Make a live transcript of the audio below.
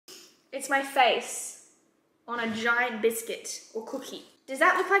It's my face on a giant biscuit or cookie. Does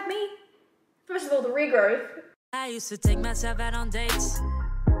that look like me? First of all, the regrowth. I used to take myself out on dates.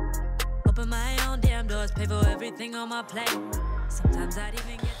 Open my own damn doors, pay for everything on my plate. Sometimes I'd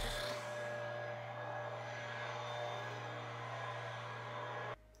even get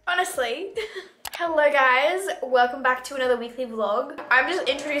Honestly. Hello guys, welcome back to another weekly vlog. I'm just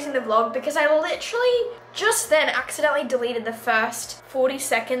introducing the vlog because I literally just then accidentally deleted the first 40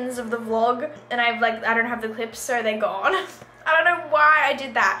 seconds of the vlog and I don't have the clips, so they're gone. I don't know why I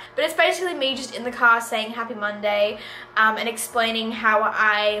did that, but it's basically me just in the car saying happy Monday and explaining how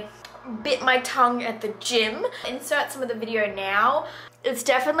I bit my tongue at the gym. Insert some of the video now. It's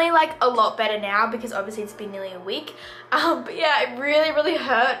definitely like a lot better now because obviously it's been nearly a week. But yeah, it really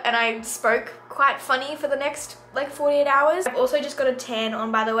hurt and I spoke quite funny for the next like 48 hours. I've also just got a tan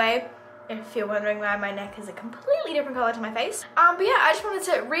on, by the way, if you're wondering why my neck is a completely different color to my face. But yeah, I just wanted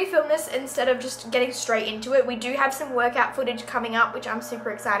to refilm this instead of just getting straight into it. We do have some workout footage coming up, which I'm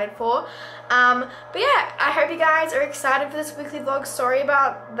super excited for. But yeah, I hope you guys are excited for this weekly vlog. Sorry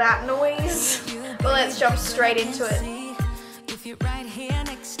about that noise, but let's jump straight into it. if you're right here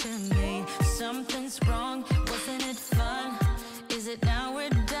next to me. Something's wrong, wasn't it fun? Is it now we're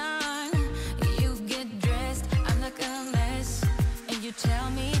done? You get dressed, I look a mess, and you tell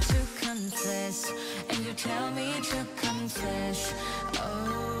me to confess, and you tell me to confess.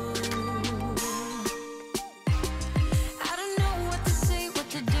 Oh, I don't know what to say, what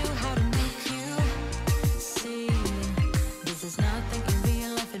to do, how to make you see. This is nothing in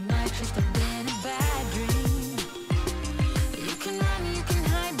real life, it might just have been a bad dream. You can run, you can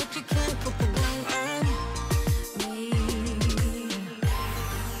hide, but you can't put the blame on me.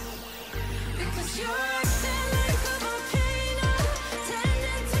 Because you're acting like a volcano,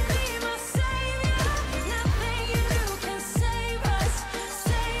 tending to be my savior. Nothing you do can save us,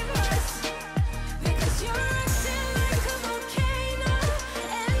 save us. Because you're acting like a volcano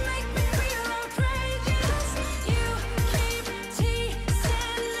and make me feel outrageous. You keep teasing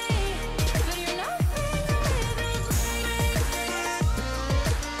me, but you're nothing without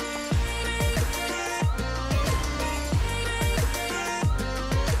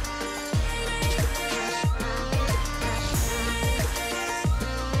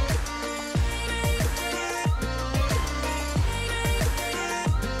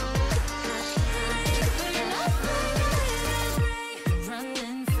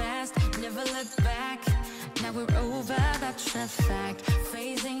running fast, never look back. Now we're over, that's a fact.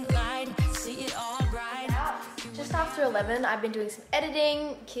 Phasing light, see it all bright. Just after 11, I've been doing some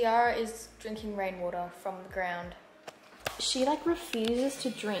editing. Kiara is drinking rainwater from the ground. She like refuses to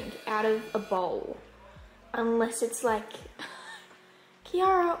drink out of a bowl unless it's like,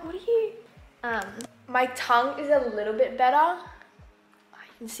 Kiara, what are you? My tongue is a little bit better. I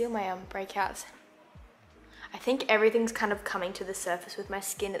can see all my breakouts. I think everything's kind of coming to the surface with my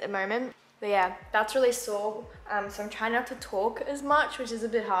skin at the moment. But yeah, that's really sore. So I'm trying not to talk as much, which is a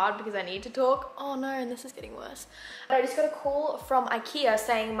bit hard because I need to talk. Oh no, and this is getting worse. I just got a call from IKEA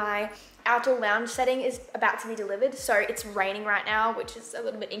saying my outdoor lounge setting is about to be delivered. So it's raining right now, which is a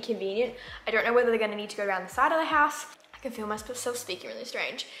little bit inconvenient. I don't know whether they're gonna need to go around the side of the house. I can feel myself speaking really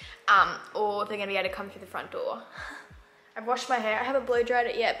strange. Or if they're gonna be able to come through the front door. I've washed my hair. I haven't blow dried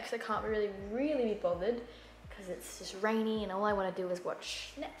it yet because I can't really be bothered, because it's just rainy and all I want to do is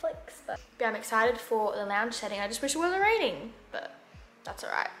watch Netflix. But yeah, I'm excited for the lounge setting. I just wish it wasn't raining, but that's all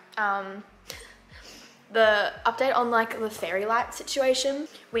right. The update on like the fairy light situation,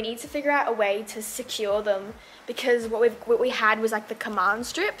 we need to figure out a way to secure them because what we had was like the command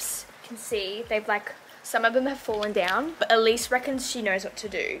strips. You can see they've like, some of them have fallen down, but Elise reckons she knows what to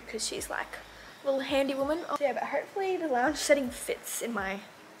do because she's like a little handy woman. Oh, yeah, but hopefully the lounge setting fits in my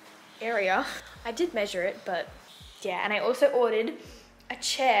area. I did measure it, but yeah, and I also ordered a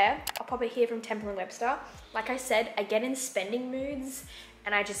chair. I'll pop it here from Temple & Webster. Like I said, I get in spending moods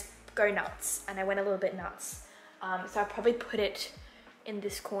and I just go nuts, and I went a little bit nuts. So I'll probably put it in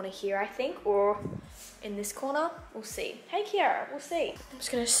this corner here, I think, or in this corner. We'll see. Hey Kiara, we'll see. I'm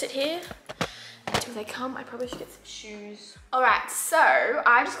just gonna sit here until they come. I probably should get some shoes. All right, so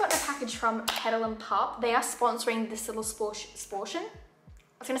I just got a package from Petal & Pup. They are sponsoring this little sportion.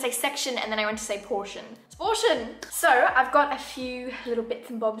 I was gonna say section and then I went to say portion. Portion! So I've got a few little bits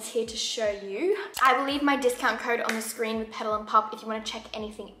and bobs here to show you. I will leave my discount code on the screen with Petal & Pup if you wanna check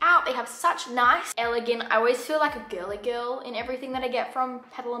anything out. They have such nice, elegant, I always feel like a girly girl in everything that I get from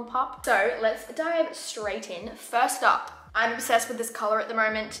Petal & Pup. So let's dive straight in. First up, I'm obsessed with this color at the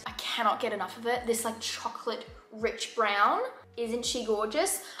moment. I cannot get enough of it. This like chocolate rich brown. Isn't she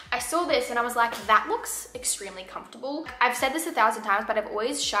gorgeous? I saw this and I was like, that looks extremely comfortable. I've said this 1,000 times, but I've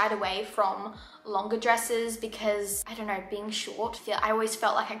always shied away from longer dresses because, I don't know, being short, I always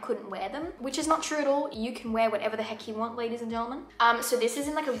felt like I couldn't wear them, which is not true at all. You can wear whatever the heck you want, ladies and gentlemen. So this is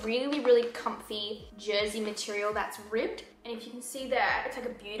in like a really, really comfy jersey material that's ribbed. And if you can see there, it's like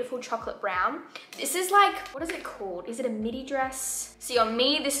a beautiful chocolate brown. This is like, what is it called? Is it a midi dress? See, on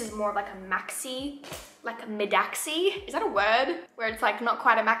me, this is more of like a maxi, like a midaxi. Is that a word? Where it's like not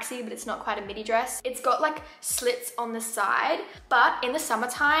quite a maxi, but it's not quite a midi dress. It's got like slits on the side, but in the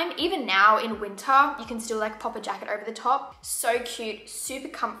summertime, even now in winter, you can still like pop a jacket over the top. So cute, super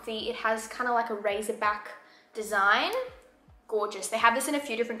comfy. It has kind of like a razor back design. Gorgeous. They have this in a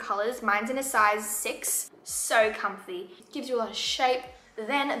few different colors. Mine's in a size 6. So comfy. Gives you a lot of shape.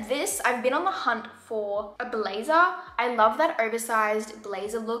 Then this, I've been on the hunt for a blazer. I love that oversized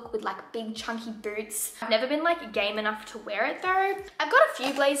blazer look with like big chunky boots. I've never been like game enough to wear it though. I've got a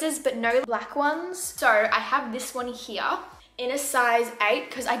few blazers, but no black ones. So I have this one here in a size 8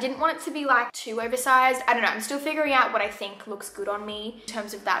 because I didn't want it to be like too oversized. I don't know. I'm still figuring out what I think looks good on me in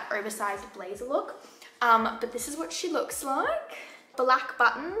terms of that oversized blazer look. But this is what she looks like. Black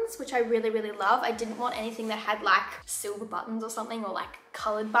buttons, which I really, really love. I didn't want anything that had like silver buttons or something, or like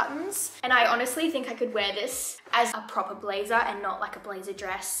colored buttons. And I honestly think I could wear this as a proper blazer and not like a blazer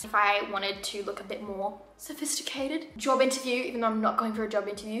dress if I wanted to look a bit more sophisticated. Job interview, even though I'm not going for a job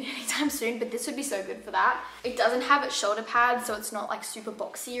interview anytime soon, but this would be so good for that. It doesn't have its shoulder pads, so it's not like super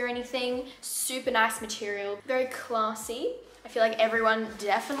boxy or anything. Super nice material, very classy. I feel like everyone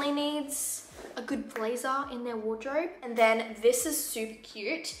definitely needs a good blazer in their wardrobe. And then this is super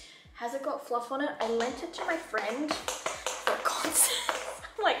cute. Has it got fluff on it? I lent it to my friend for concert.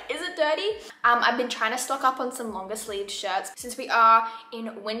 I'm like, is it dirty? I've been trying to stock up on some longer sleeved shirts since we are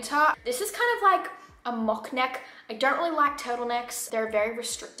in winter. This is kind of like a mock neck. I don't really like turtlenecks. They're very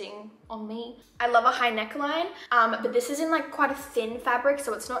restricting on me. I love a high neckline, but this is in like quite a thin fabric,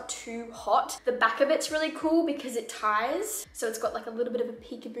 so it's not too hot. The back of it's really cool because it ties, so it's got like a little bit of a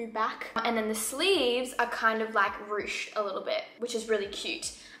peekaboo back. And then the sleeves are kind of like ruched a little bit, which is really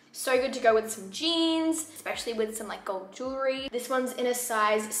cute. So good to go with some jeans, especially with some like gold jewelry. This one's in a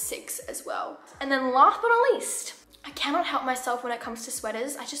size 6 as well. And then last but not least, I cannot help myself when it comes to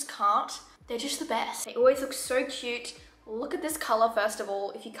sweaters. I just can't. They're just the best. They always look so cute. Look at this color, first of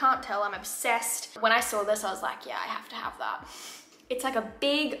all. If you can't tell, I'm obsessed. When I saw this, I was like, yeah, I have to have that. It's like a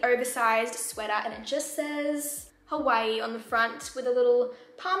big oversized sweater and it just says Hawaii on the front with a little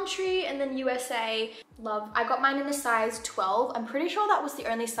palm tree and then USA. Love. I got mine in a size 12. I'm pretty sure that was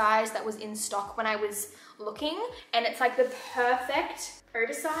the only size that was in stock when I was looking. And it's like the perfect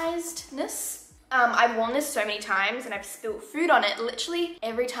oversizedness. I've worn this so many times and I've spilled food on it literally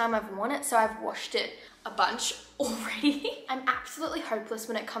every time I've worn it, so I've washed it a bunch already. I'm absolutely hopeless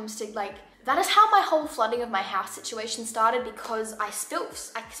when it comes to like, that is how my whole flooding of my house situation started, because I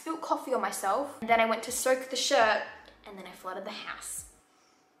spilled coffee on myself and then I went to soak the shirt and then I flooded the house.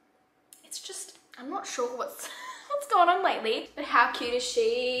 It's just, I'm not sure what's going on lately, but how cute is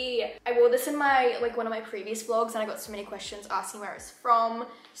she? I wore this in my, like one of my previous vlogs and I got so many questions asking where it's from.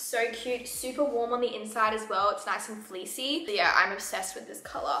 So cute, super warm on the inside as well. It's nice and fleecy. But yeah, I'm obsessed with this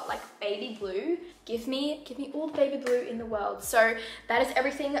color, like baby blue. Give me all the baby blue in the world. So that is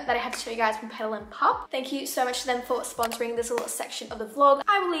everything that I have to show you guys from Petal and Pup. Thank you so much to them for sponsoring this little section of the vlog.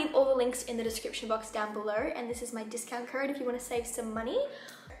 I will leave all the links in the description box down below, and this is my discount code if you want to save some money.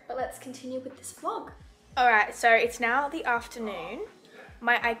 But let's continue with this vlog. Alright, so it's now the afternoon.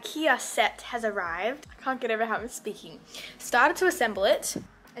 My IKEA set has arrived. I can't get over how I'm speaking. Started to assemble it.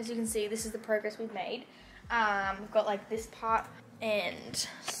 As you can see, this is the progress we've made. We've got like this part and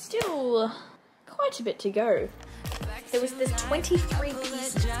still quite a bit to go. There's 23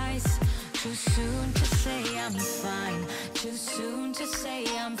 pieces. Too soon to say I'm fine. Too soon to say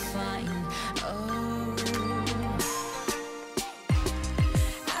I'm fine. Oh.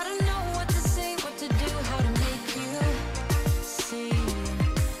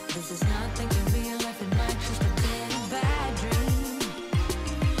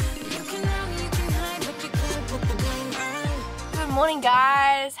 Morning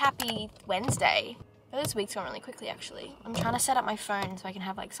guys, happy Wednesday. This week's gone really quickly actually. I'm trying to set up my phone so I can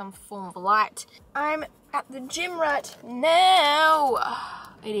have like some form of light. I'm at the gym right now.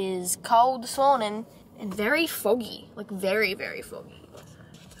 It is cold this morning and very foggy, like very, very foggy.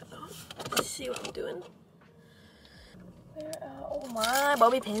 Let's see what I'm doing. Where are all my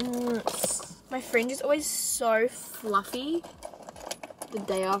bobby pins? My fringe is always so fluffy the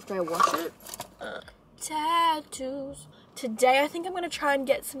day after I wash it. Tattoos. Today I think I'm going to try and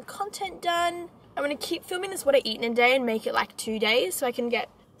get some content done. I'm gonna keep filming this what I eat in a day and make it like 2 days so I can get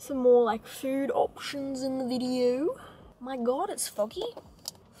some more like food options in the video. My God, it's foggy.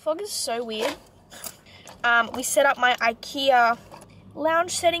 Fog is so weird. We set up my IKEA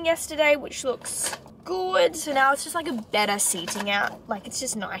lounge setting yesterday, which looks good. So now it's just like a better seating out. Like it's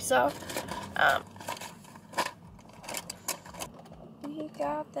just nicer. We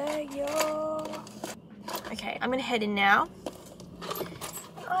got that, yo. Okay, I'm gonna head in now.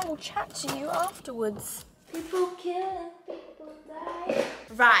 I will chat to you afterwards. People killing, people die.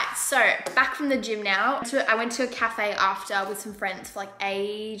 Right, so back from the gym now. I went to a cafe after with some friends for like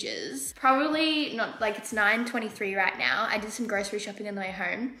ages. Probably not, like it's 9:23 right now. I did some grocery shopping on the way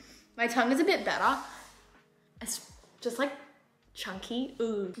home. My tongue is a bit better. It's just like chunky,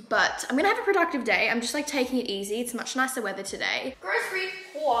 ooh. But I'm gonna have a productive day. I'm just like taking it easy. It's much nicer weather today. Grocery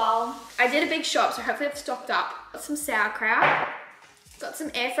haul. I did a big shop, so hopefully I've stocked up. Got some sauerkraut. Got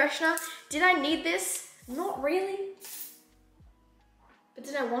some air freshener. Did I need this? Not really. But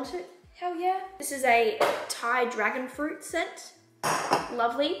did I want it? Hell yeah. This is a Thai dragon fruit scent.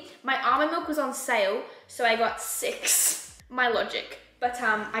 Lovely. My almond milk was on sale, so I got 6. My logic. But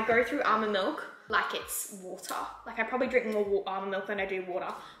I go through almond milk like it's water. Like I probably drink more almond milk than I do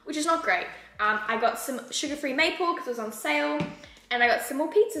water, which is not great. I got some sugar-free maple because it was on sale, and I got some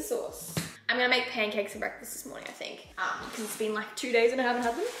more pizza sauce. I'm gonna make pancakes for breakfast this morning, I think, because it's been like 2 days and I haven't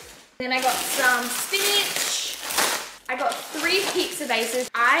had them. Then I got some spinach. I got 3 pizza bases.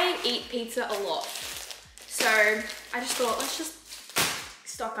 I eat pizza a lot, so I just thought, let's just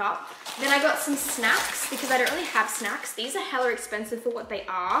stock up. Then I got some snacks because I don't really have snacks. These are hella expensive for what they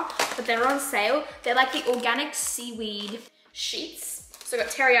are, but they're on sale. They're like the organic seaweed sheets. So I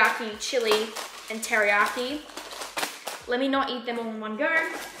got teriyaki, chili, and teriyaki. Let me not eat them all in one go.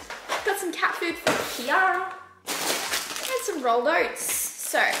 Got some cat food for Kiara. And some rolled oats.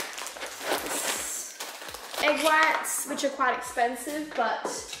 So, egg whites, which are quite expensive,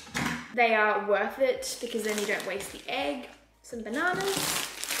 but they are worth it because then you don't waste the egg. Some bananas,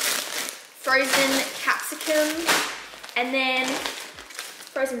 frozen capsicum, and then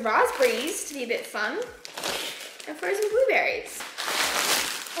frozen raspberries to be a bit fun, and frozen blueberries.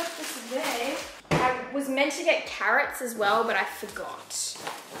 Put this away. I was meant to get carrots as well, but I forgot.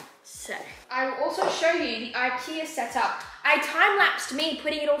 So, I will also show you the IKEA setup. I time-lapsed me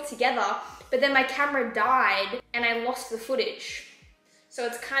putting it all together, but then my camera died and I lost the footage. So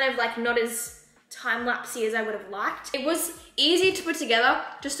it's kind of like not as time-lapsey as I would have liked. It was easy to put together,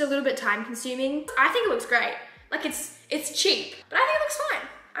 just a little bit time-consuming. I think it looks great. Like it's cheap, but I think it looks fine.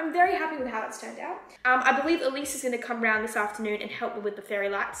 I'm very happy with how it's turned out. I believe Elise is gonna come round this afternoon and help me with the fairy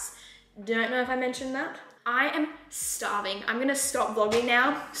lights. Don't know if I mentioned that. I am starving. I'm gonna stop vlogging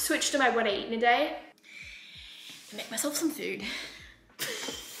now, switch to my what I eat in a day, and make myself some food.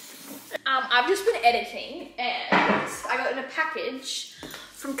 I've just been editing and I got in a package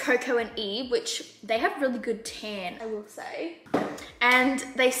from Coco and Eve, which they have really good tan, I will say. And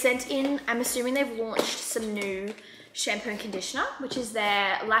they sent in, I'm assuming they've launched some new shampoo and conditioner, which is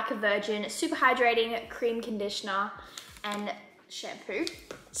their Like a Virgin Super Hydrating Cream Conditioner and Shampoo.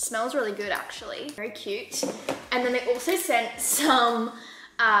 Smells really good actually, very cute. And then they also sent some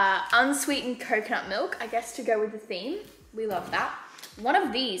unsweetened coconut milk, I guess to go with the theme. We love that. One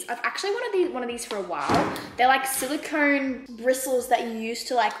of these, I've actually wanted one of these for a while. They're like silicone bristles that you use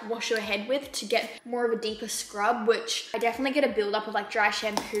to like wash your head with to get more of a deeper scrub, which I definitely get a buildup of like dry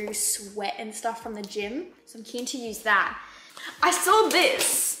shampoo, sweat and stuff from the gym. So I'm keen to use that. I saw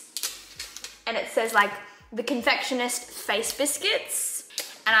this and it says like the Confectionist face biscuits.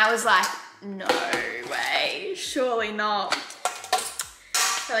 And I was like, no way, surely not.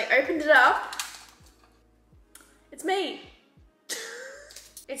 So I like opened it up. It's me.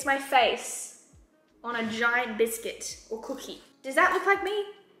 It's my face on a giant biscuit or cookie. Does that look like me?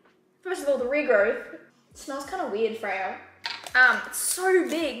 First of all, the regrowth. It smells kind of weird, Freya. It's so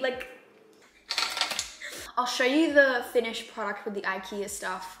big, like. I'll show you the finished product with the IKEA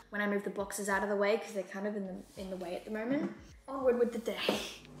stuff when I move the boxes out of the way because they're kind of in the way at the moment. Onward with the day.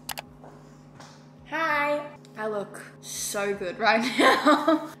 Hi. I look so good right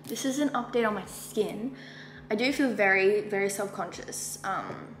now. This is an update on my skin. I do feel very, very self-conscious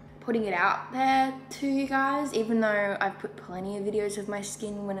putting it out there to you guys, even though I've put plenty of videos of my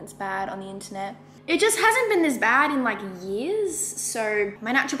skin when it's bad on the internet. It just hasn't been this bad in like years. So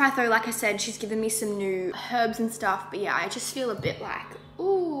my naturopath, like I said, she's given me some new herbs and stuff, but yeah, I just feel a bit like,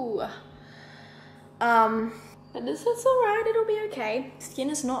 ooh. But this is all right, it'll be okay. Skin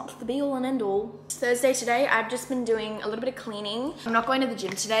is not the be all and end all. It's Thursday today, I've just been doing a little bit of cleaning. I'm not going to the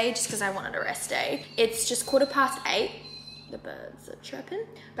gym today just because I wanted a rest day. It's just 8:15. The birds are chirping.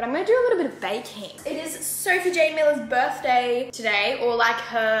 But I'm gonna do a little bit of baking. It is Sophie Jane Miller's birthday today, or like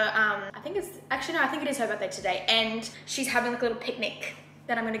her, I think it is her birthday today, and she's having like a little picnic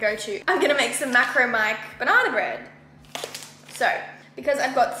that I'm gonna go to. I'm gonna make some macro Mike banana bread. So, because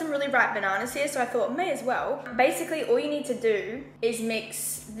I've got some really ripe bananas here, so I thought may as well. Basically, all you need to do is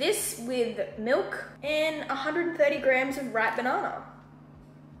mix this with milk and 130 grams of ripe banana.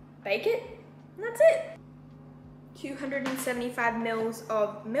 Bake it, and that's it. 275 mils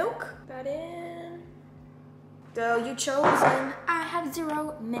of milk. That in. Girl, you chosen. I have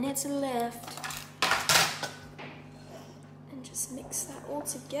 0 minutes left. And just mix that all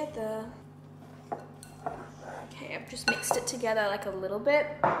together. Okay, I've just mixed it together like a little bit.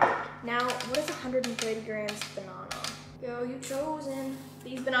 Now, what is 130 grams of banana? Girl, you chosen.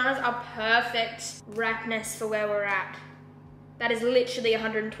 These bananas are perfect ripeness for where we're at. That is literally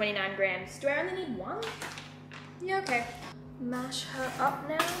 129 grams. Do I only need 1? Yeah, okay. Mash her up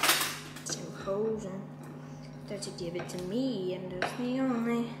now. Some holes and don't you give it to me and just me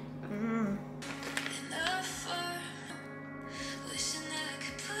only.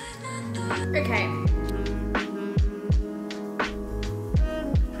 Okay.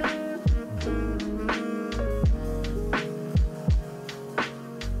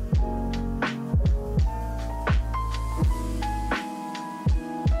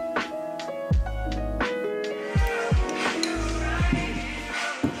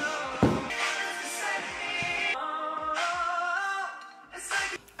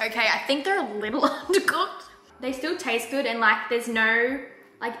 Okay, I think they're a little undercooked. They still taste good and like there's no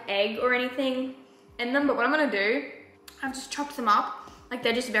like egg or anything in them, but what I'm gonna do, I've just chopped them up. Like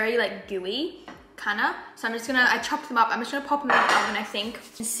they're just very like gooey, kinda. So I chopped them up. I'm just gonna pop them in the oven, I think,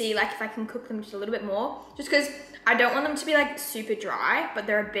 and see like if I can cook them just a little bit more. Just because I don't want them to be like super dry, but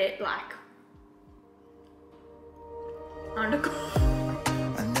they're a bit like undercooked.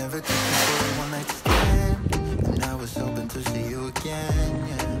 I never did before one night stand, and I was hoping to see you again,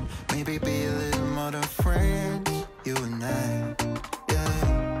 yeah. Maybe be a little more than friends, you and I,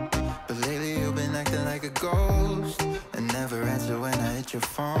 yeah. But lately you've been acting like a ghost, and never answer when I hit your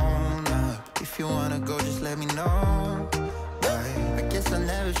phone. If you wanna go, just let me know. I guess I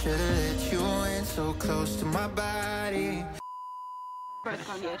never should've let you in so close to my body. Both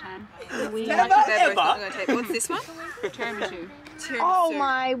on your time. Never ever. What's this one? Tiramisu. Oh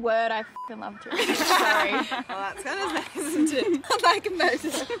my word, I fucking love tiramisu. Sorry. Well, that's kind of nice, isn't it? I like them both.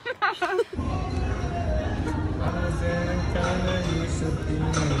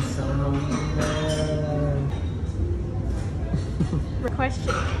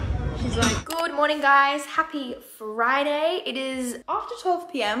 Question. She's like, good morning guys, happy Friday. It is after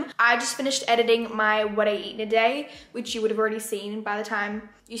 12 p.m. I just finished editing my what I eat in a day, which you would have already seen by the time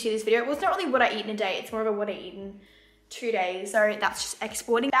you see this video. Well, it's not really what I eat in a day, it's more of a what I eat in 2 days. So that's just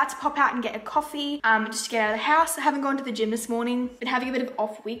exporting. About to pop out and get a coffee, just to get out of the house. I haven't gone to the gym this morning. Been having a bit of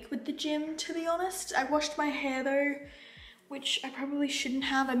off week with the gym, to be honest. I washed my hair though, which I probably shouldn't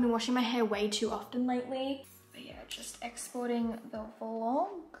have. I've been washing my hair way too often lately. But yeah, just exporting the vlog.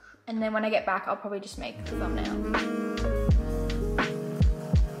 And then when I get back, I'll probably just make the thumbnail.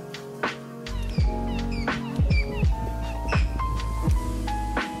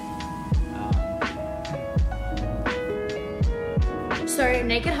 So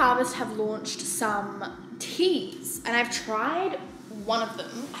Naked Harvest have launched some teas, and I've tried one of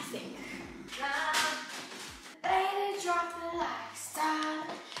them, I think. Baby, drop it like style.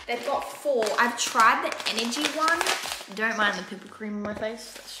 They've got 4. I've tried the energy one. Don't mind the pimple cream on my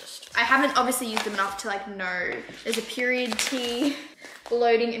face. That's just, I haven't obviously used them enough to like know. There's a period tea,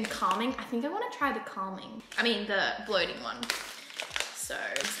 bloating and calming. I think I want to try the the bloating one. So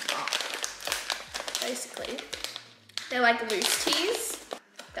basically they're like loose teas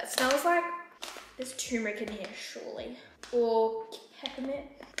that smells like, there's turmeric in here surely, or peppermint.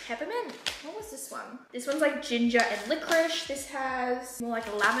 What was this one? This one's like ginger and licorice. This has more like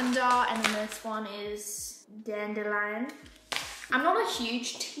a lavender, and then this one is dandelion. I'm not a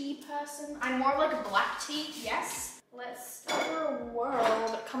huge tea person. I'm more of like a black tea, yes. Let's start a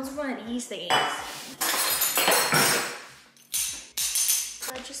whirl. It comes with one of these things.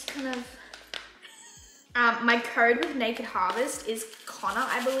 So I just kind of, my code with Naked Harvest is Conagh,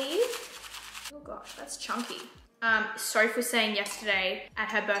 I believe. Oh gosh, that's chunky. Soph was saying yesterday at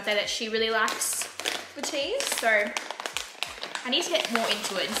her birthday that she really likes the teas, so I need to get more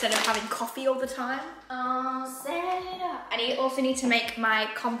into it instead of having coffee all the time. I also need to make my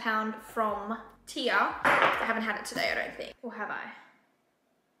compound from Tia. I haven't had it today, I don't think. Or have I?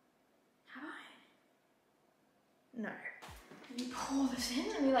 Have I? No. You pour this in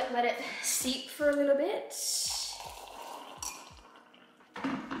and you like let it steep for a little bit.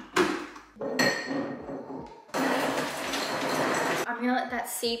 I'm gonna let that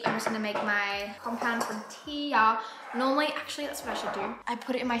seep. I'm just gonna make my compound from tea. Normally, actually, that's what I should do. I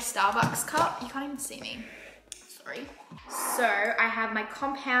put it in my Starbucks cup. You can't even see me. Sorry. So I have my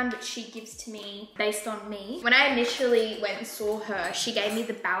compound that she gives to me based on me. When I initially went and saw her, she gave me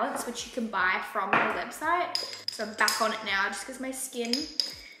the balance, which you can buy from her website. So I'm back on it now just because my skin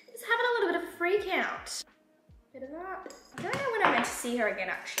is having a little bit of a freak out. Bit of that. I don't know when I'm meant to see her again,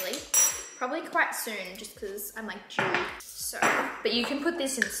 actually. Probably quite soon, just because I'm like due. So, but you can put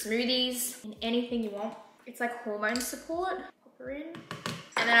this in smoothies, in anything you want. It's like hormone support. Pop her in.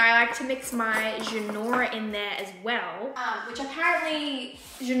 And then I like to mix my JEUNEORA in there as well, which apparently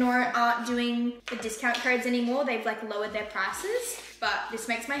JEUNEORA aren't doing the discount codes anymore. They've like lowered their prices, but this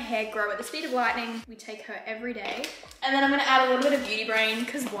makes my hair grow at the speed of lightning. We take her every day. And then I'm gonna add a little bit of Beauty Brain,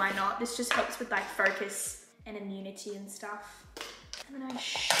 because why not? This just helps with like focus and immunity and stuff. And then I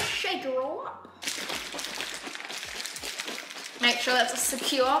shake her all up. Make sure that's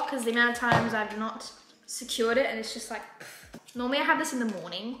secure, because the amount of times I've not secured it and it's just like, normally I have this in the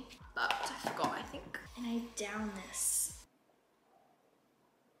morning, but I forgot, I think. And I down this.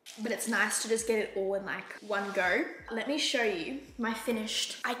 But it's nice to just get it all in like one go. Let me show you my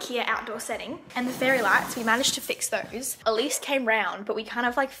finished IKEA outdoor setting. And the fairy lights, we managed to fix those. Elise came round, but we kind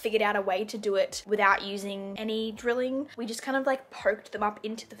of like figured out a way to do it without using any drilling. We just kind of like poked them up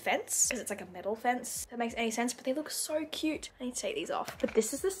into the fence, because it's like a metal fence. If that makes any sense, but they look so cute. I need to take these off. But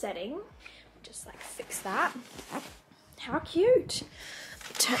this is the setting. Just like fix that. How cute.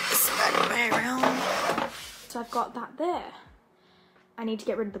 Turn this back way around. So I've got that there. I need to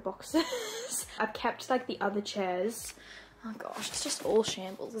get rid of the boxes. I've kept like the other chairs. Oh gosh, it's just all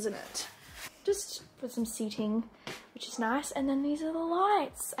shambles, isn't it? Just put some seating, which is nice. And then these are the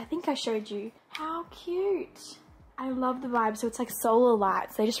lights. I think I showed you. How cute. I love the vibe. So it's like solar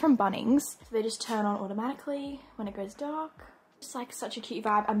lights. They're just from Bunnings. So they just turn on automatically when it goes dark. It's like such a cute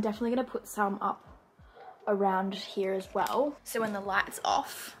vibe. I'm definitely gonna put some up around here as well. So when the light's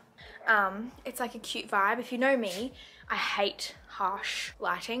off, it's like a cute vibe. If you know me, I hate harsh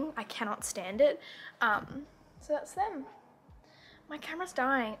lighting. I cannot stand it. So that's them. My camera's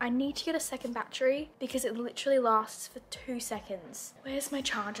dying. I need to get a second battery because it literally lasts for 2 seconds. Where's my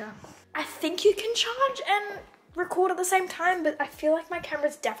charger? I think you can charge and record at the same time, but I feel like my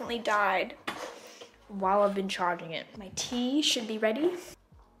camera's definitely died while I've been charging it. My tea should be ready.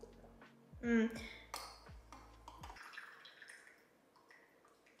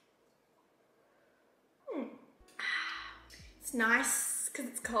 It's nice because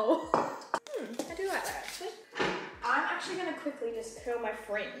it's cold. I do like that actually. I'm actually gonna quickly just curl my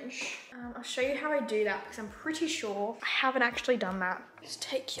fringe. I'll show you how I do that because I'm pretty sure I haven't actually done that. Just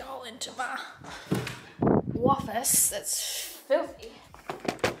take y'all into my office that's filthy.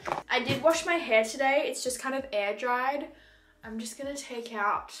 I did wash my hair today. It's just kind of air dried. I'm just gonna take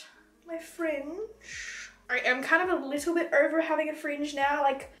out my fringe. I'm kind of a little bit over having a fringe now,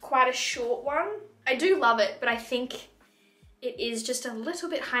 like quite a short one. I do love it, but I think it is just a little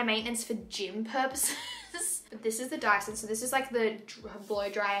bit high maintenance for gym purposes. But this is the Dyson, so this is like the blow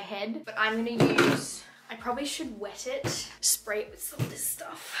dryer head. But I'm gonna use, I probably should wet it, spray it with some of this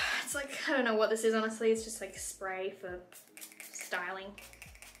stuff. It's like, I don't know what this is honestly, it's just like spray for styling.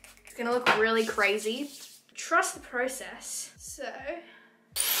 It's gonna look really crazy. Trust the process. So,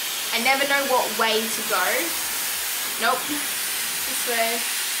 I never know what way to go. Nope, this way.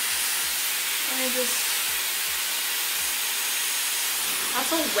 Let me just,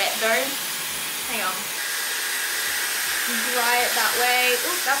 that's all wet though. Hang on. Dry it that way.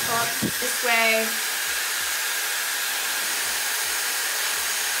 Ooh, that's hot. This way.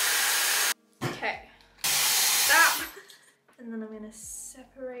 Okay. Stop. And then I'm gonna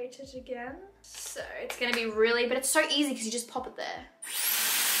separate it again. So it's gonna be really, but it's so easy because you just pop it there.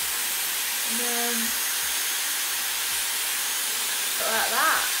 And then like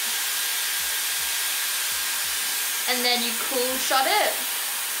that. And then you cool shot it.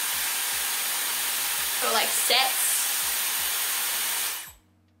 So like sets.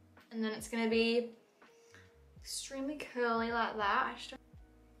 And then it's gonna be extremely curly like that.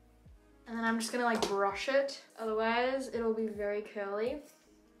 And then I'm just gonna like brush it. Otherwise it'll be very curly.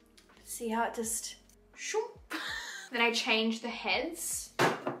 See how it just shoop. Then I change the heads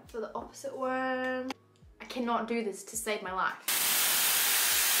for the opposite one. I cannot do this to save my life.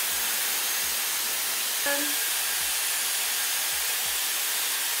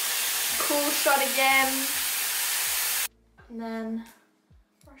 Cool shot again. And then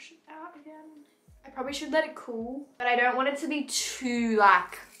brush it out again. I probably should let it cool, but I don't want it to be too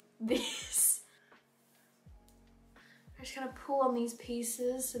like this. I'm just gonna pull on these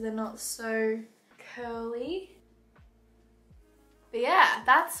pieces so they're not so curly. But yeah,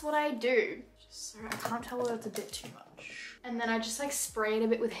 that's what I do. Just so I can't tell whether it's a bit too much. And then I just like spray it a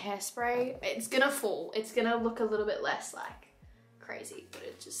bit with hairspray. It's gonna fall. It's gonna look a little bit less like crazy, but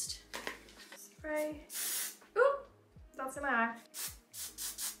it just spray. Oop, that's in my eye.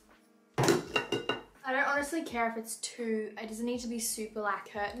 I don't honestly care if it's too, it doesn't need to be super like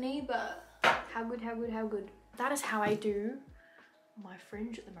curtainy, but how good, how good, how good. That is how I do my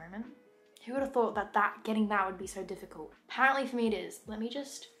fringe at the moment. Who would have thought that getting that would be so difficult? Apparently for me it is. Let me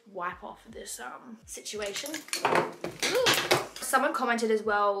just wipe off this situation. Someone commented as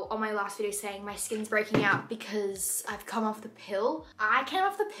well on my last video saying my skin's breaking out because I've come off the pill. I came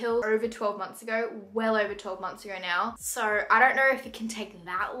off the pill over 12 months ago, well over 12 months ago now. So I don't know if it can take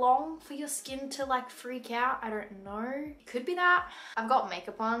that long for your skin to like freak out. I don't know. It could be that. I've got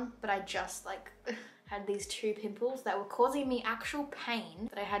makeup on, but I just like had these 2 pimples that were causing me actual pain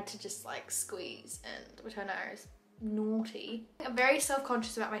that I had to just like squeeze, and which I know is naughty. I'm very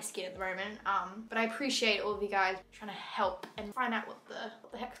self-conscious about my skin at the moment, but I appreciate all of you guys trying to help and find out what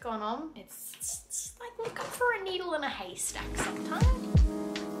the heck's going on. It's like looking for a needle in a haystack sometimes.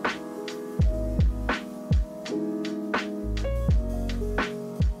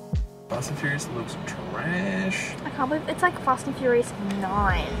 Fast and Furious looks trash. I can't believe it's like Fast and Furious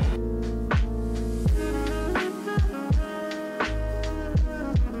 9.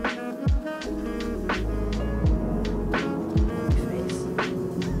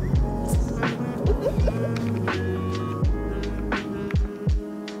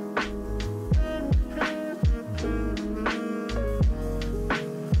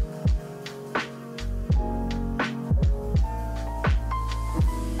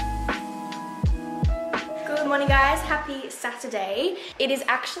 Morning guys, happy Saturday. It is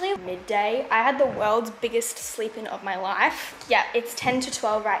actually midday. I had the world's biggest sleep in of my life. Yeah, it's 10 to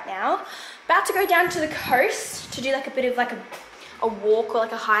 12 right now. About to go down to the coast to do like a bit of like a walk or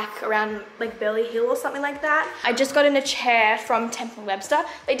like a hike around like Burley Hill or something like that. I just got in a chair from Temple Webster.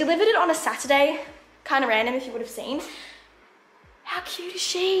 They delivered it on a Saturday, kind of random if you would have seen. How cute is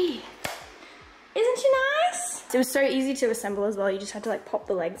she? Isn't she nice? It was so easy to assemble as well. You just had to like pop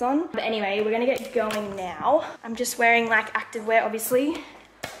the legs on. But anyway, we're gonna get going now. I'm just wearing like activewear, obviously.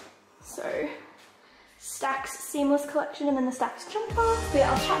 So, STAX seamless collection and then the STAX jumper. But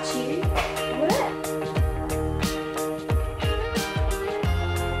I'll chat to you over there.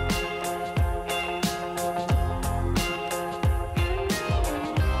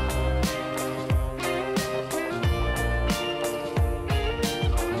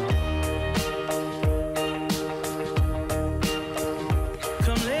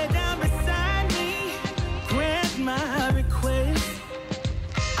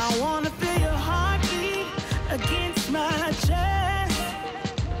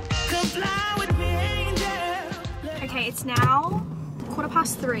 Okay, it's now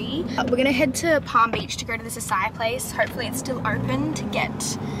 3:15. We're gonna head to Palm Beach to go to this acai place. Hopefully it's still open to get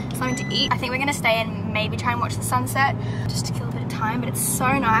something to eat. I think we're gonna stay and maybe try and watch the sunset just to kill a bit of time, but it's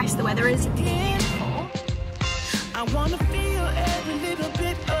so nice. The weather is beautiful. I wanna feel every little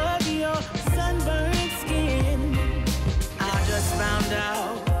bit of your sunburned skin. I just found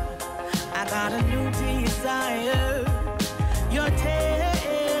out I got a new desire. You're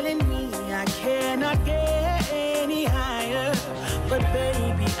telling me I cannot get any higher, but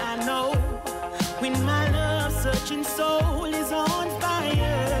baby I know when my love searching soul is on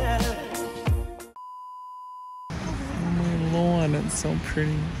fire. Oh my lord, it's so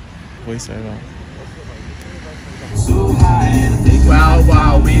pretty. Voiceover. Wow,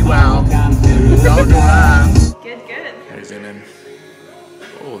 wow, we wow. Go to us. Good, good. Hey, zoom in.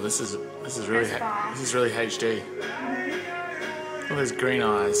 Oh, this is really HD. Look at those green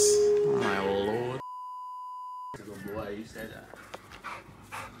eyes. Oh my lord. Good boy, you said that.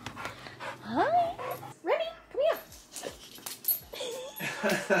 Hi. Remy, come here.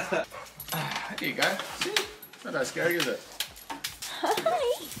 Here you go. See? Not that scary, is it? Hi.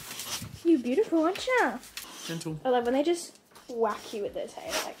 You're beautiful, aren't you? Gentle. I love when they just whack you with their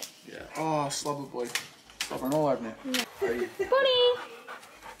tail, like. Yeah. Oh, slobber boy. Slobbering all over me. Bonnie.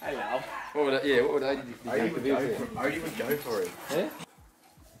 Hey Al. What would I do? You would go for it. Yeah?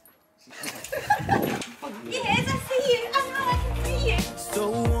 Yes, I see you. I know I can see you. So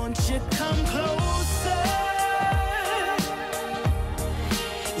won't you come closer?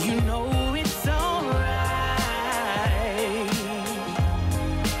 You know it's alright.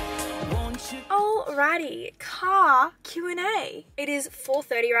 Won't you? Alrighty, car Q&A. It is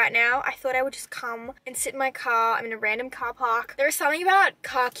 4:30 right now. I thought I would just come and sit in my car. I'm in a random car park. There is something about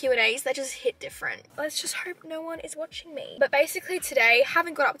car Q&As that just hit different. Let's just hope no one is watching me. But basically today,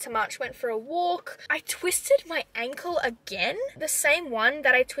 haven't got up to much, went for a walk. I twisted my ankle again. The same one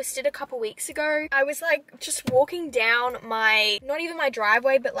that I twisted a couple weeks ago. I was like just walking down my, not even my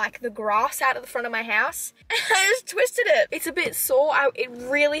driveway, but like the grass out of the front of my house. And I just twisted it. It's a bit sore. It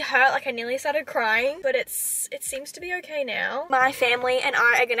really hurt, like I nearly started crying, but it seems to be okay now. My family and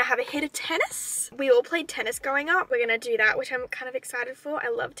I are gonna have a hit of tennis. We all played tennis growing up. We're gonna do that, which I'm kind of excited for. I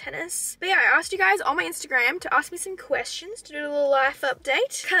love tennis. But yeah, I asked you guys on my Instagram to ask me some questions to do a little life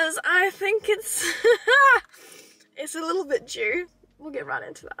update, because I think it's it's a little bit due. We'll get right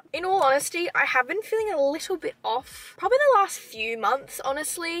into that. In all honesty, I have been feeling a little bit off. Probably the last few months,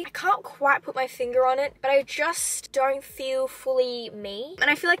 honestly. I can't quite put my finger on it, but I just don't feel fully me. And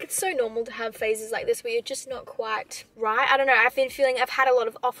I feel like it's so normal to have phases like this where you're just not quite right. I don't know, I've been feeling I've had a lot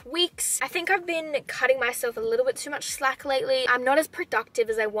of off weeks. I think I've been cutting myself a little bit too much slack lately. I'm not as productive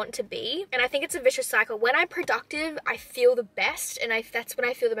as I want to be. And I think it's a vicious cycle. When I'm productive, I feel the best, and that's when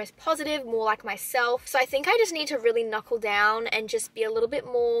I feel the most positive, more like myself. So I think I just need to really knuckle down and just be a little bit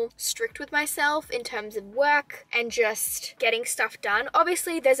more strict with myself in terms of work and just getting stuff done.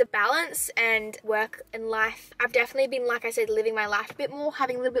 Obviously there's a balance, and work and life, I've definitely been, like I said, living my life a bit more,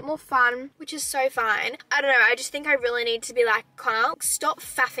 having a little bit more fun, which is so fine. I don't know, I just think I really need to be like, Conagh, stop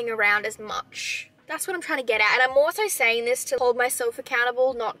faffing around as much. That's what I'm trying to get at. And I'm also saying this to hold myself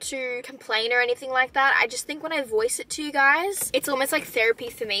accountable, not to complain or anything like that. I just think when I voice it to you guys, it's almost like therapy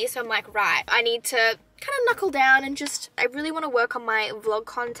for me. So I'm like, right, I need to kind of knuckle down and just, I really want to work on my vlog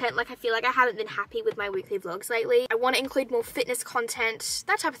content. Like I feel like I haven't been happy with my weekly vlogs lately. I want to include more fitness content,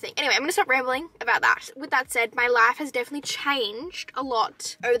 that type of thing. Anyway, I'm gonna stop rambling about that. With that said, my life has definitely changed a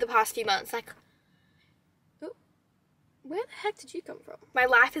lot over the past few months. Like, where the heck did you come from? My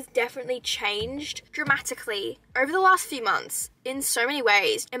life has definitely changed dramatically over the last few months in so many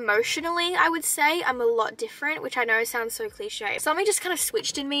ways. Emotionally, I would say I'm a lot different, which I know sounds so cliche. Something just kind of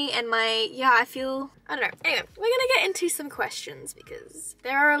switched in me, and I don't know. Anyway, we're gonna get into some questions because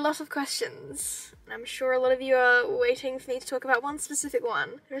there are a lot of questions. I'm sure a lot of you are waiting for me to talk about one specific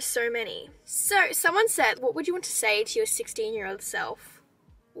one. There are so many. So, someone said, what would you want to say to your 16-year-old self?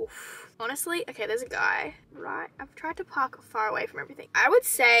 Oof. Honestly, okay, there's a guy, right? I've tried to park far away from everything. I would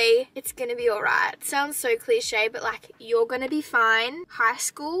say it's gonna be alright. It sounds so cliche, but like, you're gonna be fine. High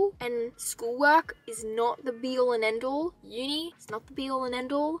school and schoolwork is not the be-all and end-all. Uni is not the be-all and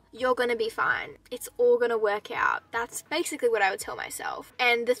end-all. You're gonna be fine. It's all gonna work out. That's basically what I would tell myself.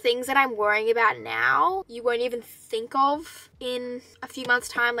 And the things that I'm worrying about now, you won't even think of in a few months'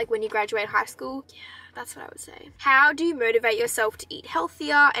 time, like when you graduate high school. Yeah. That's what I would say. How do you motivate yourself to eat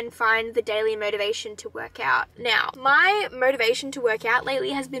healthier and find the daily motivation to work out? Now, my motivation to work out lately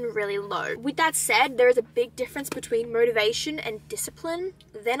has been really low. With that said, there is a big difference between motivation and discipline.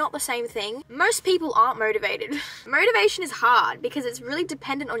 They're not the same thing. Most people aren't motivated. Motivation is hard because it's really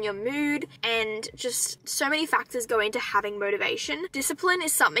dependent on your mood, and just so many factors go into having motivation. Discipline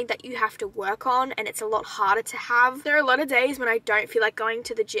is something that you have to work on, and it's a lot harder to have. There are a lot of days when I don't feel like going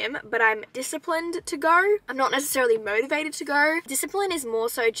to the gym, but I'm disciplined to go. I'm not necessarily motivated to go. Discipline is more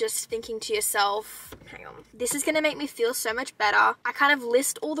so just thinking to yourself, hang on, this is gonna make me feel so much better. I kind of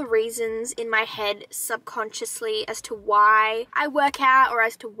list all the reasons in my head subconsciously as to why I work out or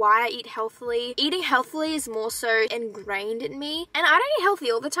as to why I eat healthily. Eating healthily is more so ingrained in me, and I don't eat healthy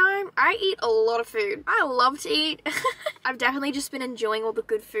all the time. I eat a lot of food. I love to eat. I've definitely just been enjoying all the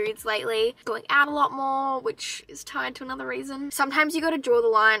good foods lately, going out a lot more, which is tied to another reason. Sometimes you gotta draw the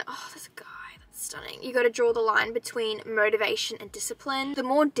line. Oh, there's a guy. Stunning. You got to draw the line between motivation and discipline. The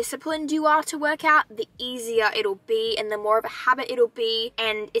more disciplined you are to work out, the easier it'll be, and the more of a habit it'll be,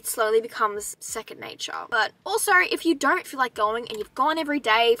 and it slowly becomes second nature. But also, if you don't feel like going and you've gone every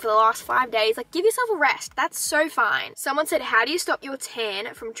day for the last 5 days, like, give yourself a rest. That's so fine. Someone said, how do you stop your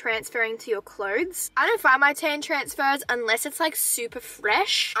tan from transferring to your clothes? I don't find my tan transfers unless it's like super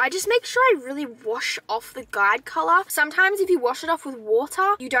fresh. I just make sure I really wash off the guide color. Sometimes if you wash it off with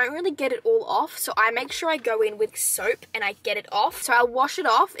water, you don't really get it all off. So I make sure I go in with soap and I get it off. So I'll wash it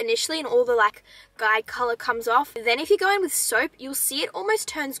off initially and all the like guide color comes off. Then if you go in with soap, you'll see it almost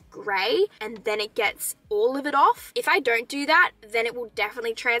turns gray and then it gets all of it off. If I don't do that, then it will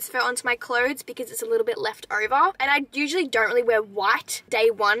definitely transfer onto my clothes because it's a little bit left over. And I usually don't really wear white day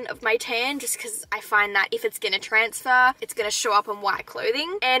one of my tan just because I find that if it's gonna transfer, it's gonna show up on white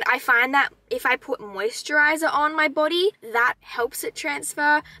clothing. And I find that if I put moisturizer on my body, that helps it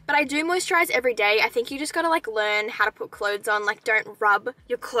transfer. But I do moisturize every day. I think you just gotta like learn how to put clothes on. Like, don't rub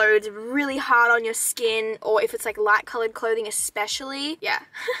your clothes really hard on your your skin, or if it's like light colored clothing especially. Yeah.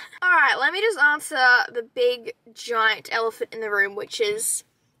 Alright, let me just answer the big giant elephant in the room, which is,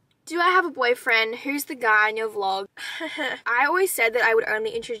 do I have a boyfriend? Who's the guy in your vlog? I always said that I would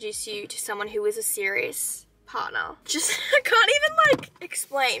only introduce you to someone who is a serious partner. Just, I can't even like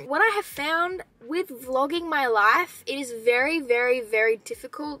explain. What I have found with vlogging my life, it is very, very, very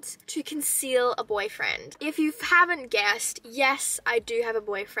difficult to conceal a boyfriend. If you haven't guessed, yes, I do have a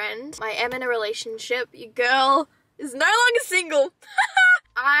boyfriend. I am in a relationship. Your girl is no longer single.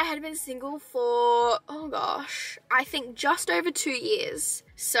 I had been single for, oh gosh, I think just over 2 years.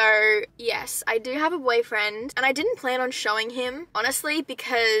 So yes, I do have a boyfriend, and I didn't plan on showing him, honestly,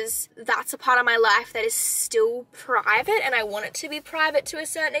 because that's a part of my life that is still private, and I want it to be private to a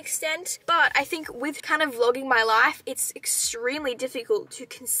certain extent. But I think with kind of vlogging my life, it's extremely difficult to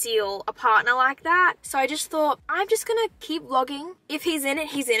conceal a partner like that. So I just thought, I'm just gonna keep vlogging. If he's in it,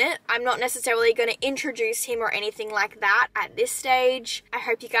 he's in it. I'm not necessarily gonna introduce him or anything like that at this stage. I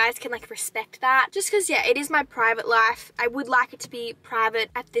hope you guys can like respect that. Just because, yeah, it is my private life. I would like it to be private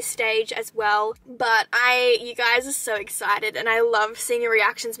at this stage as well, but you guys are so excited, and I love seeing your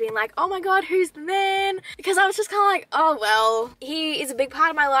reactions being like, oh my god, who's the man? Because I was just kind of like, oh well, he is a big part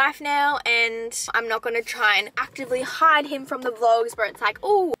of my life now, and I'm not going to try and actively hide him from the vlogs where it's like,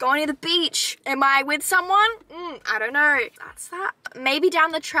 oh, going to the beach, am I with someone? I don't know. That's that. Maybe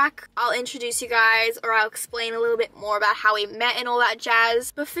down the track I'll introduce you guys, or I'll explain a little bit more about how we met and all that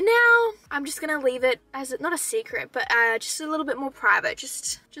jazz, but for now I'm just gonna leave it as not a secret, but just a little bit more private, just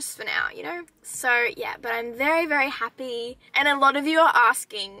for now, you know? So yeah, but I'm very, very happy. And a lot of you are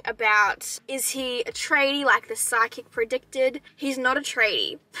asking about, is he a tradie like the psychic predicted? He's not a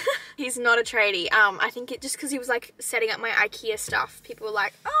tradie. He's not a tradie. I think it just because he was like setting up my IKEA stuff, people were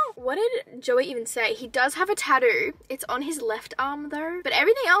like, oh, what did Joey even say? He does have a tattoo. It's on his left arm though, but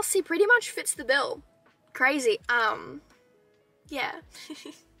everything else he pretty much fits the bill. Crazy. Yeah.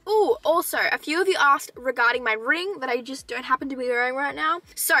 Ooh, also, a few of you asked regarding my ring that I just don't happen to be wearing right now.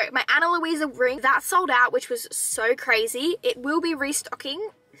 So, my Ana Luisa ring, that sold out, which was so crazy. It will be restocking,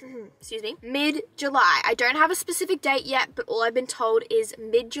 excuse me, mid-July. I don't have a specific date yet, but all I've been told is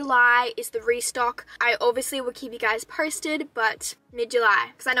mid-July is the restock. I obviously will keep you guys posted, but mid-July,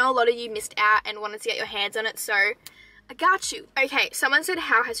 because I know a lot of you missed out and wanted to get your hands on it, so I got you. Okay, someone said,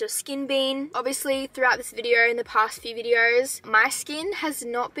 how has your skin been? Obviously, throughout this video and the past few videos, my skin has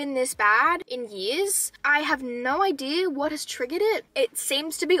not been this bad in years. I have no idea what has triggered it. It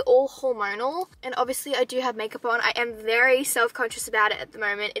seems to be all hormonal, and obviously I do have makeup on. I am very self-conscious about it at the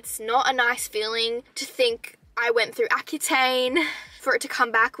moment. It's not a nice feeling to think I went through Accutane for it to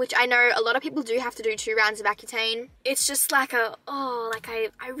come back, which I know a lot of people do have to do 2 rounds of Accutane. It's just like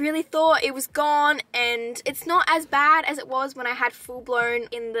I really thought it was gone, and it's not as bad as it was when I had full blown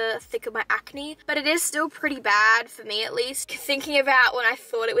in the thick of my acne, but it is still pretty bad for me, at least. Thinking about when I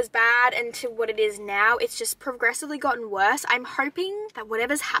thought it was bad and to what it is now, it's just progressively gotten worse. I'm hoping that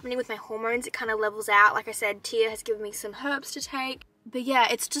whatever's happening with my hormones, it kind of levels out. Like I said, Tia has given me some herbs to take. But yeah,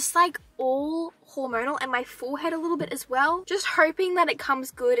 it's just like all hormonal, and my forehead a little bit as well. Just hoping that it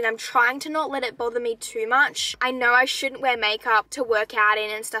comes good, and I'm trying to not let it bother me too much. I know I shouldn't wear makeup to work out in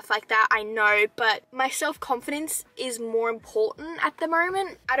and stuff like that, I know, but my self-confidence is more important at the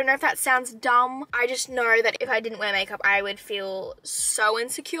moment. I don't know if that sounds dumb. I just know that if I didn't wear makeup, I would feel so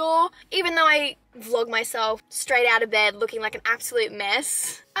insecure. Even though I vlog myself straight out of bed looking like an absolute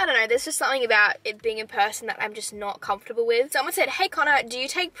mess. I don't know, there's just something about it being in person that I'm just not comfortable with. Someone said, hey Conagh, do you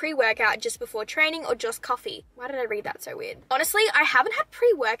take pre-workout just before training or just coffee? Why did I read that so weird? Honestly, I haven't had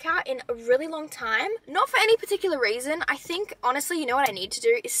pre-workout in a really long time. Not for any particular reason. I think, honestly, you know what I need to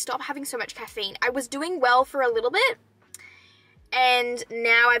do is stop having so much caffeine. I was doing well for a little bit, and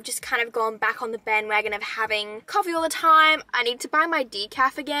now I've just kind of gone back on the bandwagon of having coffee all the time. I need to buy my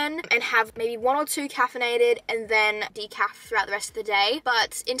decaf again and have maybe 1 or 2 caffeinated and then decaf throughout the rest of the day.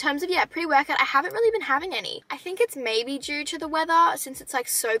 But in terms of, yeah, pre-workout, I haven't really been having any. I think it's maybe due to the weather, since it's like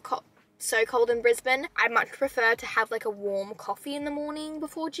so cold in Brisbane. I much prefer to have like a warm coffee in the morning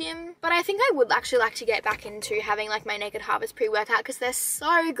before gym. But I think I would actually like to get back into having like my Naked Harvest pre-workout because they're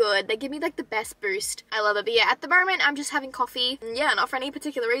so good. They give me like the best boost. I love it. But yeah, at the moment I'm just having coffee. Yeah, not for any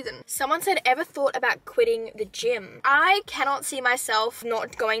particular reason. Someone said, ever thought about quitting the gym? I cannot see myself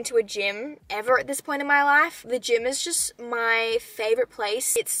not going to a gym ever at this point in my life. The gym is just my favorite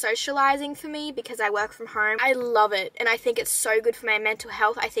place. It's socializing for me because I work from home. I love it, and I think it's so good for my mental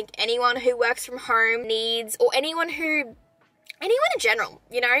health. I think anyone who works from home needs, or anyone who anyone in general,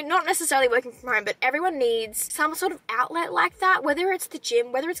 you know, not necessarily working from home, but everyone needs some sort of outlet like that, whether it's the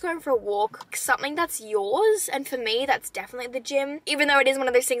gym, whether it's going for a walk, something that's yours. And for me, that's definitely the gym, even though it is one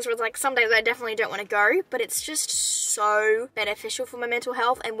of those things where it's like some days I definitely don't want to go, but it's just so beneficial for my mental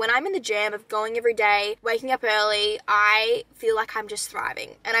health. And when I'm in the gym of going every day, waking up early, I feel like I'm just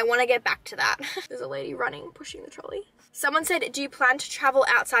thriving, and I want to get back to that. There's a lady running, pushing the trolley. Someone said, do you plan to travel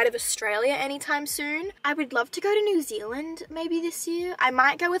outside of Australia anytime soon? I would love to go to New Zealand maybe this year. I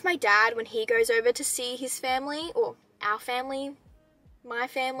might go with my dad when he goes over to see his family, or our family, my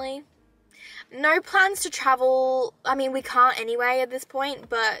family. No plans to travel. I mean, we can't anyway at this point,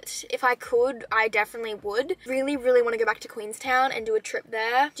 but if I could, I definitely would. Really, really want to go back to Queenstown and do a trip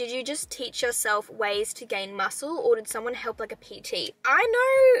there. Did you just teach yourself ways to gain muscle, or did someone help like a PT?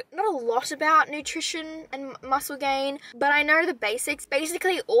 I know not a lot about nutrition and muscle gain, but I know the basics.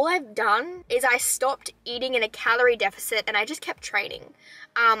 Basically, all I've done is I stopped eating in a calorie deficit and I just kept training.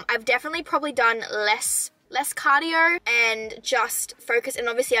 I've definitely probably done less cardio and just focus, and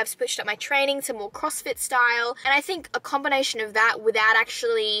obviously I've switched up my training to more CrossFit style, and I think a combination of that without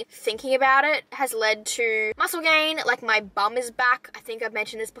actually thinking about it has led to muscle gain. Like, my bum is back. I think I've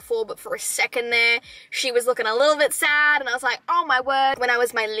mentioned this before, but for a second there she was looking a little bit sad, and I was like, oh my word. When I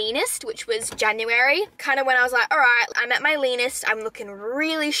was my leanest, which was January, kind of when I was like, all right, I'm at my leanest, I'm looking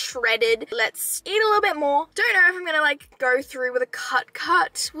really shredded, let's eat a little bit more. Don't know if I'm gonna like go through with a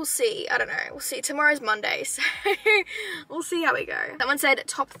cut. We'll see. I don't know, we'll see. Tomorrow's Monday, so we'll see how we go. Someone said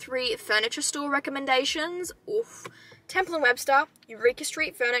top 3 furniture store recommendations. Oof. Temple & Webster, Eureka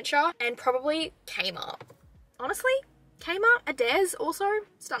Street Furniture, and probably Kmart. Honestly, Kmart, Adairs also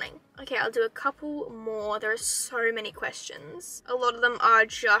stunning. Okay, I'll do a couple more. There are so many questions. A lot of them are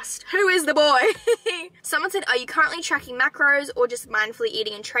just, who is the boy? Someone said, are you currently tracking macros or just mindfully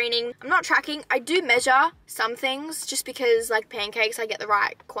eating and training? I'm not tracking. I do measure some things just because, like pancakes, I get the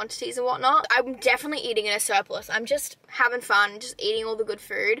right quantities and whatnot. I'm definitely eating in a surplus. I'm just having fun, just eating all the good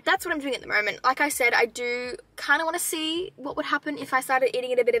food. That's what I'm doing at the moment. Like I said, I do kind of want to see what would happen if I started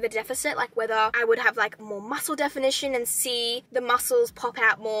eating at a bit of a deficit, like whether I would have like more muscle definition and see the muscles pop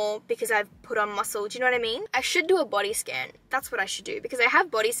out more because I've put on muscle. Do you know what I mean? I should do a body scan. That's what I should do, because I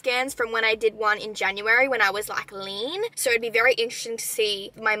have body scans from when I did one in January when I was like lean. So it'd be very interesting to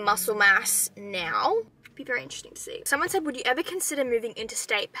see my muscle mass now. Be very interesting to see. Someone said, would you ever consider moving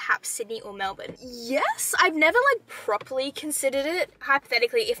interstate, perhaps Sydney or Melbourne? Yes, I've never like properly considered it.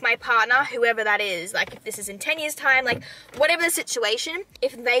 Hypothetically, if my partner, whoever that is, like if this is in 10 years time, like whatever the situation,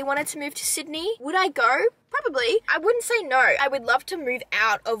 if they wanted to move to Sydney, would I go? Probably. I wouldn't say no. I would love to move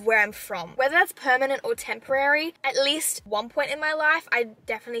out of where I'm from. Whether that's permanent or temporary, at least one point in my life, I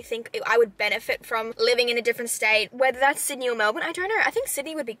definitely think I would benefit from living in a different state. Whether that's Sydney or Melbourne, I don't know. I think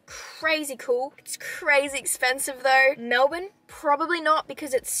Sydney would be crazy cool. It's crazy expensive though. Melbourne, probably not,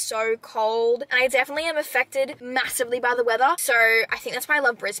 because it's so cold. And I definitely am affected massively by the weather. So I think that's why I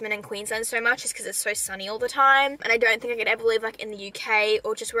love Brisbane and Queensland so much, is because it's so sunny all the time. And I don't think I could ever live like in the UK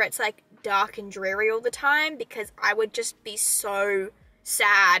or just where it's like dark and dreary all the time, because I would just be so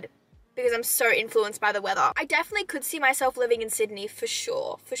sad because I'm so influenced by the weather. I definitely could see myself living in Sydney for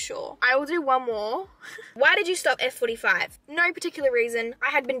sure, for sure. I will do one more. Why did you stop F45? No particular reason. I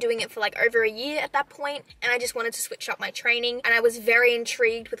had been doing it for like over a year at that point, and I just wanted to switch up my training, and I was very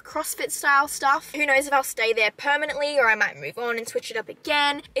intrigued with CrossFit style stuff. Who knows if I'll stay there permanently or I might move on and switch it up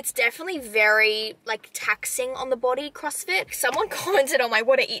again. It's definitely very like taxing on the body, CrossFit. Someone commented on my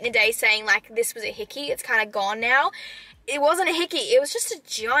what I eat in a day saying like this was a hickey. It's kind of gone now. It wasn't a hickey, it was just a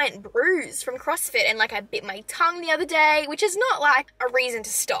giant bruise from CrossFit, and like I bit my tongue the other day, which is not like a reason to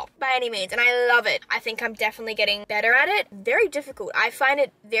stop by any means, and I love it. I think I'm definitely getting better at it. Very difficult. I find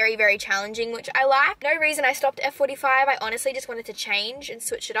it very, very challenging, which I like. No reason I stopped F45. I honestly just wanted to change and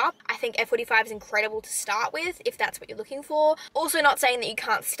switch it up. I think F45 is incredible to start with if that's what you're looking for. Also not saying that you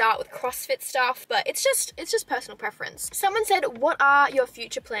can't start with CrossFit stuff, but it's just personal preference. Someone said, what are your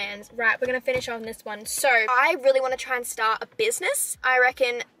future plans? Right, we're gonna finish on this one. So I really want to try and start a business. I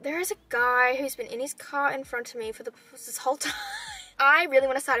reckon there is a guy who's been in his car in front of me for this whole time. I really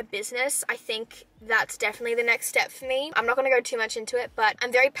want to start a business. I think that's definitely the next step for me. I'm not going to go too much into it, but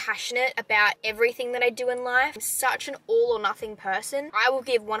I'm very passionate about everything that I do in life. I'm such an all or nothing person. I will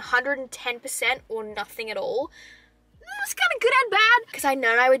give 110% or nothing at all. It's kind of good and bad, because I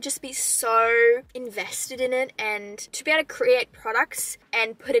know I would just be so invested in it, and to be able to create products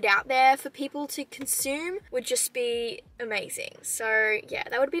and put it out there for people to consume would just be amazing. So yeah,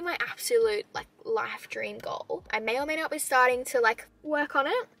 that would be my absolute like life dream goal. I may or may not be starting to like work on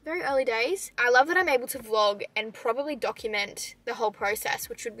it. Very early days. I love that I'm able to vlog and probably document the whole process,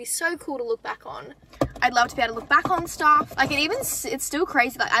 which would be so cool to look back on. I'd love to be able to look back on stuff. Like it's still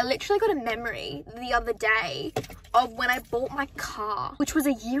crazy. Like I literally got a memory the other day of when I bought my car, which was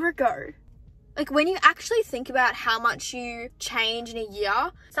a year ago. Like when you actually think about how much you change in a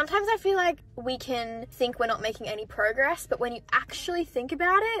year, sometimes I feel like we can think we're not making any progress, but when you actually think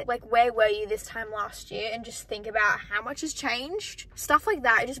about it, like where were you this time last year, and just think about how much has changed, stuff like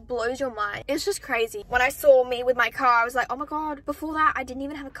that, it just blows your mind. It's just crazy. When I saw me with my car, I was like, oh my god, before that I didn't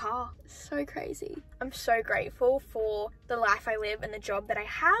even have a car. So crazy. I'm so grateful for the life I live and the job that I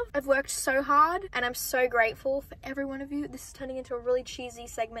have. I've worked so hard and I'm so grateful for every one of you. This is turning into a really cheesy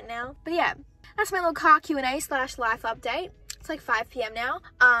segment now, but yeah, that's my little car Q&A / life update. It's like 5 p.m. now.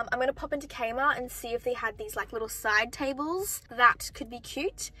 I'm gonna pop into Kmart and see if they had these like little side tables that could be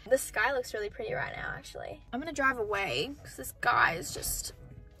cute. The sky looks really pretty right now, actually. I'm gonna drive away because this guy is just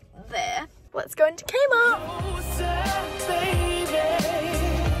there. Let's go into Kmart. Baby.